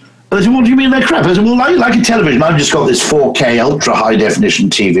 And they said, "What do you mean they're crap?" I said, "Well, like a television, I've just got this 4K ultra high definition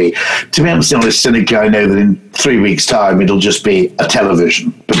TV. To be honest, cynically, I know that in 3 weeks' time it'll just be a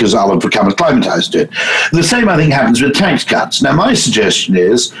television, because I'll have become acclimatized to it." The same, I think, happens with tax cuts. Now, my suggestion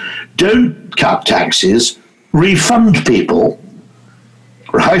is, don't cut taxes, refund people,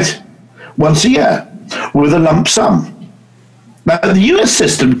 right, once a year with a lump sum. Now, the US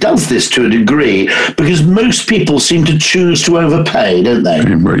system does this to a degree because most people seem to choose to overpay, don't they?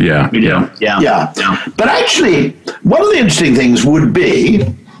 Yeah. But actually, one of the interesting things would be,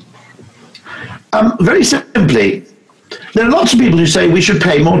 very simply, there are lots of people who say we should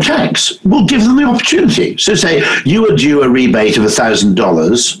pay more tax. We'll give them the opportunity. So say you are due a rebate of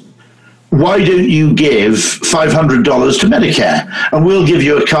 $1,000. Why don't you give $500 to Medicare? And we'll give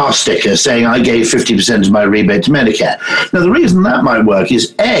you a car sticker saying I gave 50% of my rebate to Medicare. Now, the reason that might work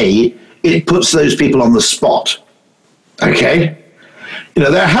is, A, it puts those people on the spot. Okay?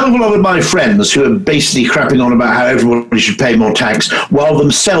 There are a hell of a lot of my friends who are basically crapping on about how everybody should pay more tax while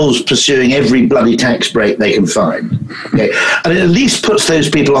themselves pursuing every bloody tax break they can find. Okay? And it at least puts those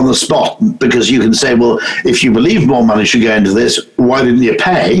people on the spot, because you can say, well, if you believe more money should go into this, why didn't you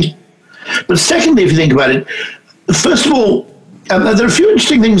pay? But secondly, if you think about it, first of all, there are a few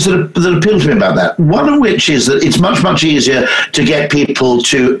interesting things that appeal to me about that. One of which is that it's much, much easier to get people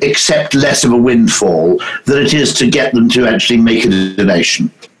to accept less of a windfall than it is to get them to actually make a donation.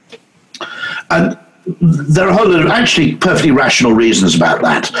 And there are a whole lot of actually perfectly rational reasons about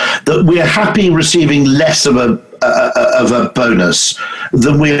that we're happy receiving less of a bonus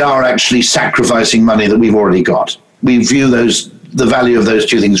than we are actually sacrificing money that we've already got. We view the value of those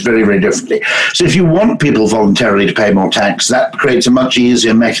two things very, very differently. So if you want people voluntarily to pay more tax, that creates a much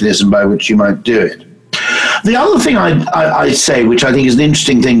easier mechanism by which you might do it. The other thing I say, which I think is an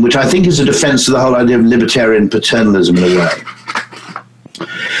interesting thing, which I think is a defense of the whole idea of libertarian paternalism in a way,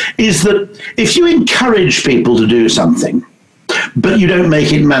 is that if you encourage people to do something, but you don't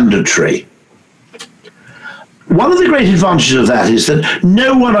make it mandatory, one of the great advantages of that is that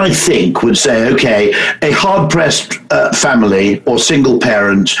no one, I think, would say, okay, a hard-pressed family or single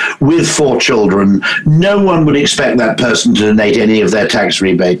parent with 4 children, no one would expect that person to donate any of their tax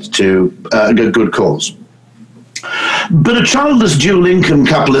rebates to a good cause. But a childless dual income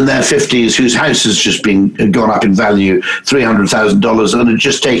couple in their 50s whose house has just gone up in value $300,000 and had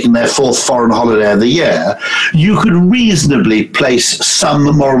just taken their 4th foreign holiday of the year, you could reasonably place some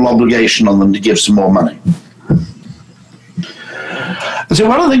moral obligation on them to give some more money. So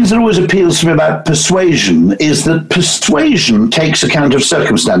one of the things that always appeals to me about persuasion is that persuasion takes account of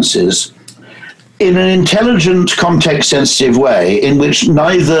circumstances in an intelligent, context-sensitive way in which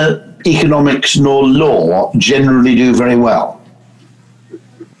neither economics nor law generally do very well.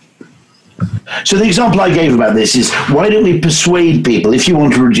 So the example I gave about this is, why don't we persuade people, if you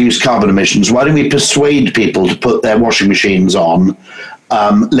want to reduce carbon emissions, why don't we persuade people to put their washing machines on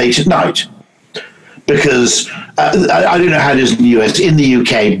late at night? Because I don't know how it is in the US. In the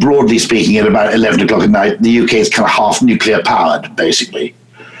UK, broadly speaking, at about 11 o'clock at night, the UK is kind of half nuclear powered, basically.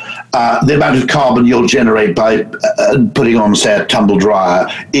 The amount of carbon you'll generate by putting on, say, a tumble dryer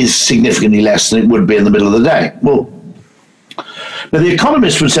is significantly less than it would be in the middle of the day. Well, now the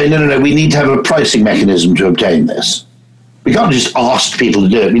economists would say, no, we need to have a pricing mechanism to obtain this. We can't just ask people to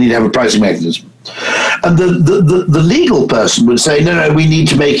do it. We need to have a pricing mechanism. And the legal person would say, no, we need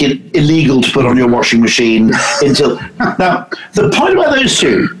to make it illegal to put on your washing machine until... Now, the point about those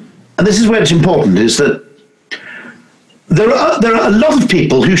two, and this is where it's important, is that there are a lot of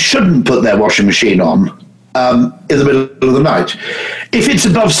people who shouldn't put their washing machine on in the middle of the night. If it's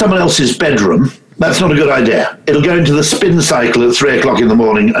above someone else's bedroom, that's not a good idea. It'll go into the spin cycle at 3 o'clock in the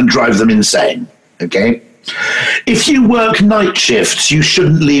morning and drive them insane, okay? If you work night shifts, you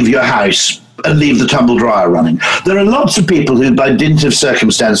shouldn't leave your house and leave the tumble dryer running. There are lots of people who, by dint of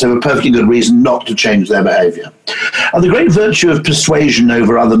circumstance, have a perfectly good reason not to change their behaviour. And the great virtue of persuasion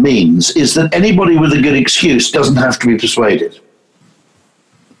over other means is that anybody with a good excuse doesn't have to be persuaded.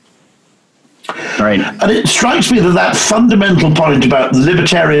 Right. And it strikes me that fundamental point about the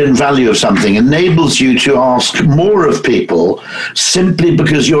libertarian value of something enables you to ask more of people simply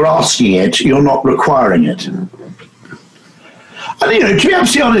because you're asking it, you're not requiring it. And, to be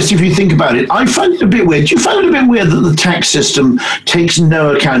absolutely honest, if you think about it, I find it a bit weird. Do you find it a bit weird that the tax system takes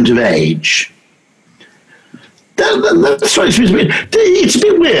no account of age? That strikes me as a bit... It's a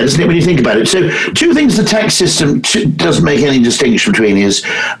bit weird, isn't it, when you think about it? So, 2 things the tax system doesn't make any distinction between is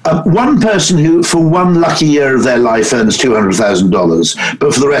one person who, for one lucky year of their life, earns $200,000,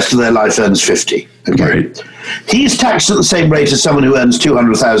 but for the rest of their life earns $50,000. Okay? Right. He's taxed at the same rate as someone who earns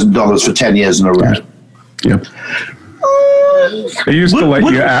 $200,000 for 10 years in a row. Yep. They used to let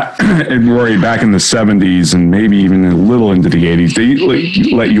you, Rory, back in the 70s and maybe even a little into the 80s, they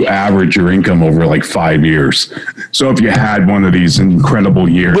let you average your income over like 5 years. So if you had one of these incredible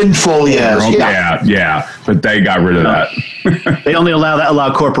years. Windfall years. Yeah. But they got rid of that. They only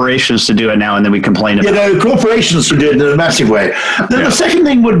allow corporations to do it now, and then we complain about it. Corporations can do it in a massive way. Then the second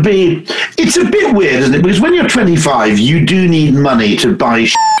thing would be, it's a bit weird, isn't it? Because when you're 25, you do need money to buy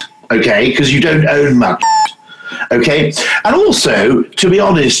okay? Because you don't own much. Okay, and also, to be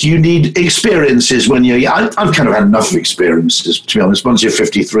honest, you need experiences when you're... I've kind of had enough of experiences, to be honest. Once you're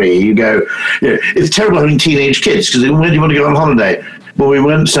 53, you go... it's terrible having teenage kids, because where do you want to go on holiday? Well, we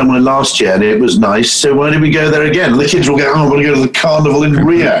went somewhere last year, and it was nice, so why don't we go there again? And the kids will go, I want to go to the carnival in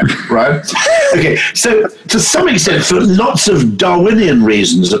Rio, right? Okay, so to some extent, for lots of Darwinian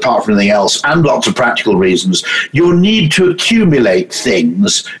reasons, apart from anything else, and lots of practical reasons, your need to accumulate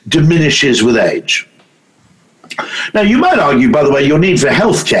things diminishes with age. Now, you might argue, by the way, your need for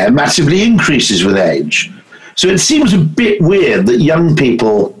healthcare massively increases with age. So it seems a bit weird that young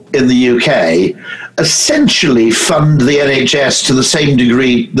people in the UK essentially fund the NHS to the same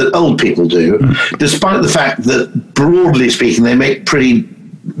degree that old people do, despite the fact that, broadly speaking, they make pretty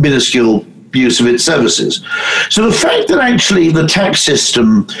minuscule use of its services. So the fact that actually the tax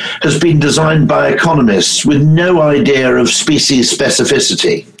system has been designed by economists with no idea of species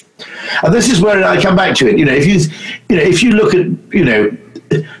specificity. And this is where I come back to it. If you look at,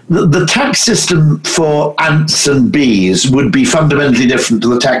 the tax system for ants and bees would be fundamentally different to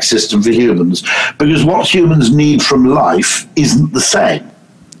the tax system for humans, because what humans need from life isn't the same.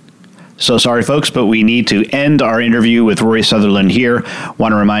 So sorry, folks, but we need to end our interview with Rory Sutherland here.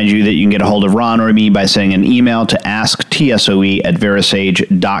 Want to remind you that you can get a hold of Ron or me by sending an email to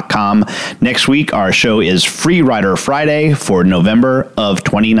asktsoe@verasage.com. Next week, our show is Free Rider Friday for November of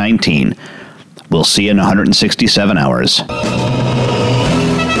 2019. We'll see you in 167 hours.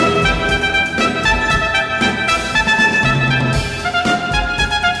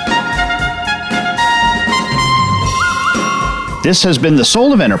 This has been The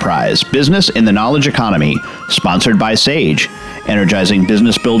Soul of Enterprise, Business in the Knowledge Economy, sponsored by Sage, energizing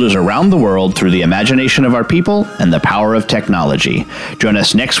business builders around the world through the imagination of our people and the power of technology. Join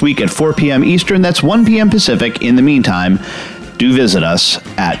us next week at 4 p.m. Eastern, that's 1 p.m. Pacific. In the meantime, do visit us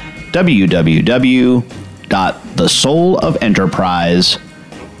at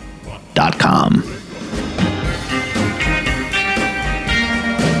www.thesoulofenterprise.com.